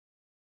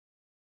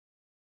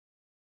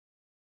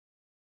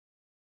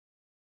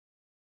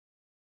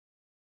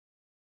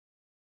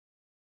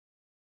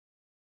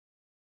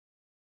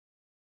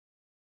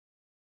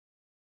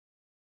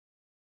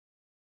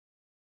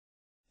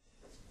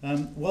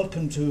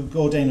Welcome to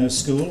Gordano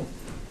School,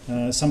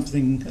 a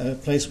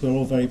place we're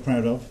all very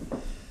proud of.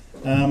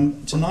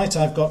 Tonight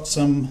I've got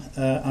I'm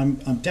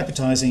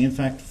deputising, in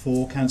fact,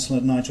 for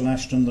Councillor Nigel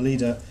Ashton, the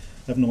leader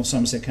of North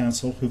Somerset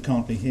Council, who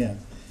can't be here.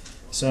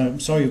 So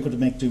I'm sorry you've got to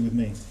make do with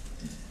me.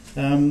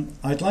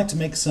 I'd like to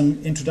make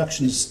some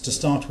introductions to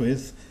start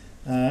with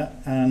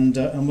and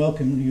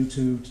welcome you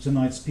to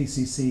tonight's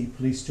PCC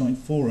Police Joint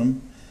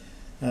Forum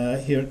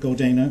here at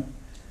Gordano.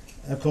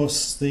 Of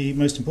course, the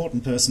most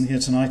important person here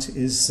tonight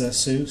is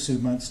Sue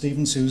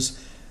Mountstevens,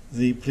 who's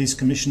the Police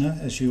Commissioner,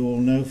 as you all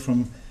know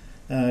from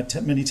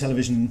many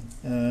television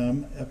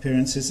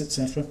appearances,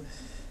 etc.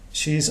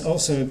 She's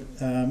also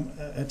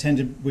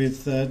attended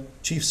with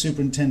Chief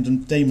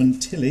Superintendent Daimon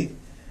Tilley,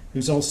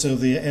 who's also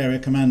the area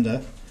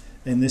commander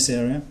in this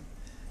area.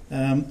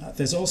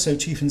 There's also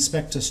Chief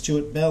Inspector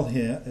Stuart Bell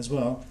here as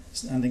well,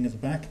 standing at the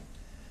back.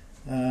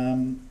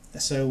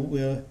 So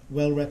we're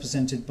well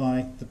represented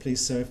by the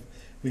police, so if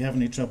we have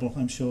any trouble,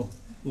 I'm sure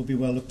we'll be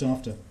well looked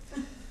after.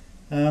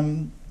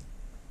 I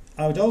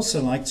would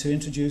also like to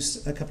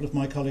introduce a couple of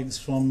my colleagues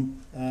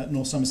from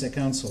North Somerset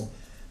Council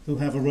who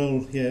have a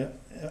role here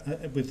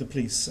with the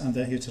police, and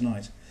they're here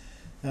tonight.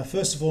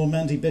 First of all,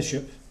 Mandy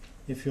Bishop,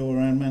 if you're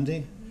around,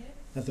 Mandy,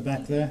 at the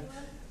back there.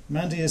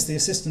 Mandy is the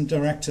Assistant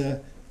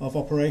Director of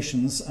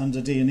Operations under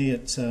D&E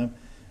at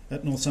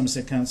North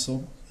Somerset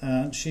Council.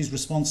 She's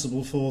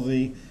responsible for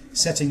the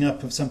setting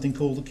up of something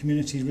called the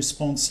Community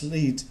Response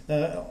Lead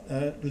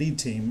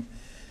Team.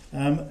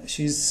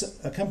 She's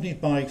accompanied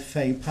by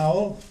Faye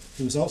Powell,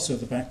 who's also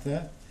at the back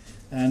there,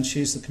 and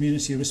she's the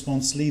Community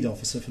Response Lead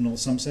Officer for North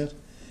Somerset.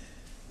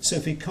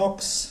 Sophie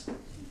Cox,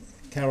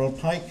 Carol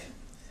Pike,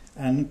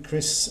 and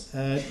Chris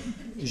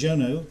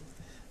Jono.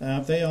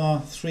 They are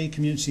three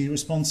Community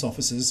Response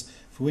Officers,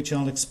 for which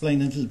I'll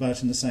explain a little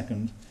about in a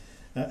second.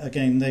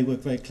 Again, they work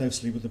very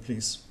closely with the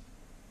police.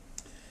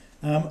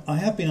 I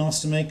have been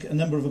asked to make a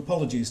number of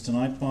apologies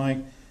tonight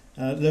by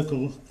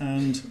local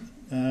and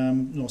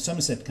North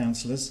Somerset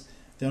councillors.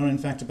 There are in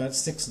fact about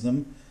 6 of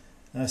them.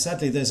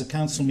 Sadly, there's a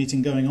council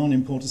meeting going on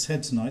in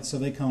Portishead tonight, so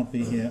they can't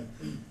be here.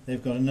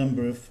 They've got a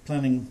number of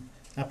planning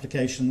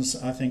applications,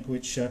 I think,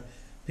 which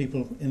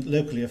people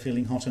locally are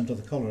feeling hot under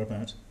the collar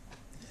about.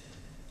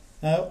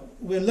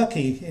 We're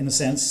lucky, in a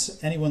sense,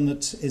 anyone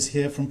that is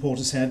here from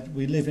Portishead.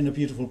 We live in a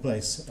beautiful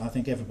place. I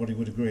think everybody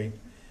would agree.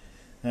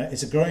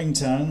 It's a growing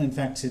town. In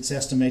fact, it's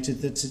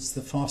estimated that it's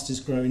the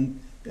fastest growing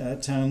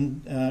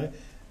town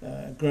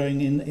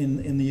growing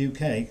in the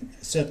UK,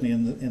 certainly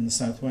in the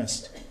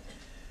southwest.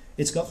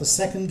 It's got the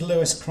second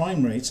lowest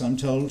crime rate, I'm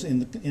told, in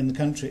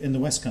the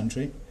West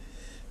Country.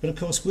 But of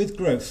course, with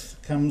growth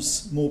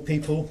comes more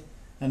people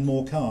and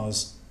more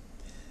cars.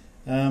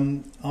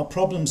 Our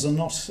problems are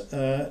not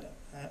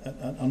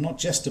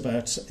just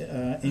about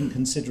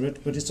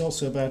inconsiderate, but it's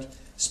also about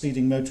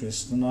speeding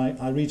motorists. And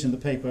I read in the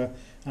paper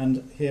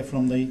and hear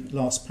from the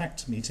last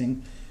PACT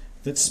meeting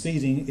that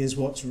speeding is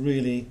what's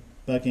really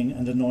bugging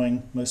and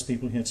annoying most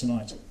people here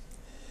tonight.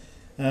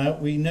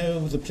 We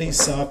know the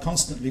police are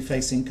constantly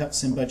facing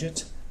cuts in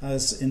budget,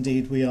 as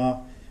indeed we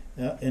are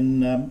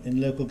in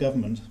local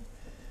government.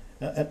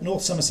 At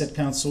North Somerset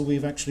Council,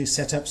 we've actually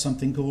set up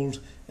something called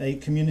a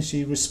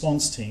community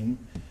response team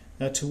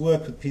to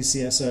work with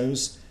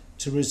PCSOs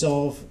to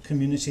resolve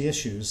community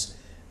issues,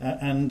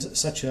 and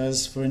such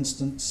as, for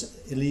instance,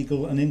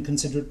 illegal and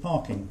inconsiderate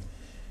parking,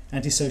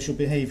 antisocial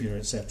behaviour,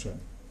 etc.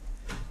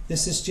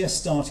 This has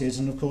just started,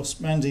 and of course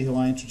Mandy, who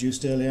I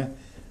introduced earlier,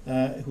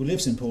 who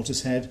lives in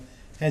Portishead,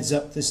 heads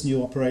up this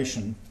new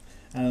operation,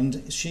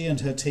 and she and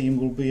her team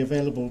will be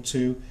available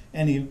to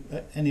any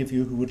of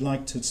you who would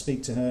like to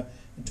speak to her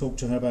and talk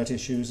to her about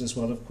issues, as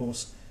well, of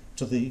course,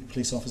 to the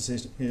police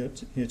officers here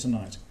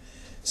tonight.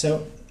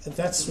 So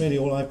that's really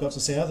all I've got to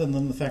say, other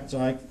than the fact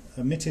that I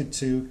omitted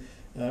to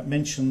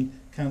mention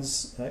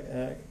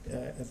the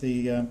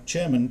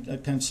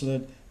chairman,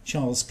 Councillor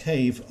Charles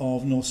Cave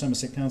of North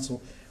Somerset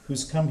Council,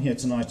 who's come here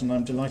tonight, and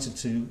I'm delighted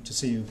to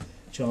see you,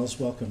 Charles.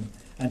 Welcome,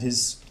 and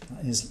his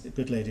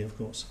good lady, of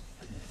course.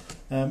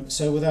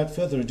 So without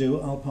further ado,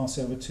 I'll pass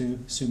over to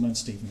Sue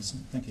Mountstevens.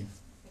 Thank you.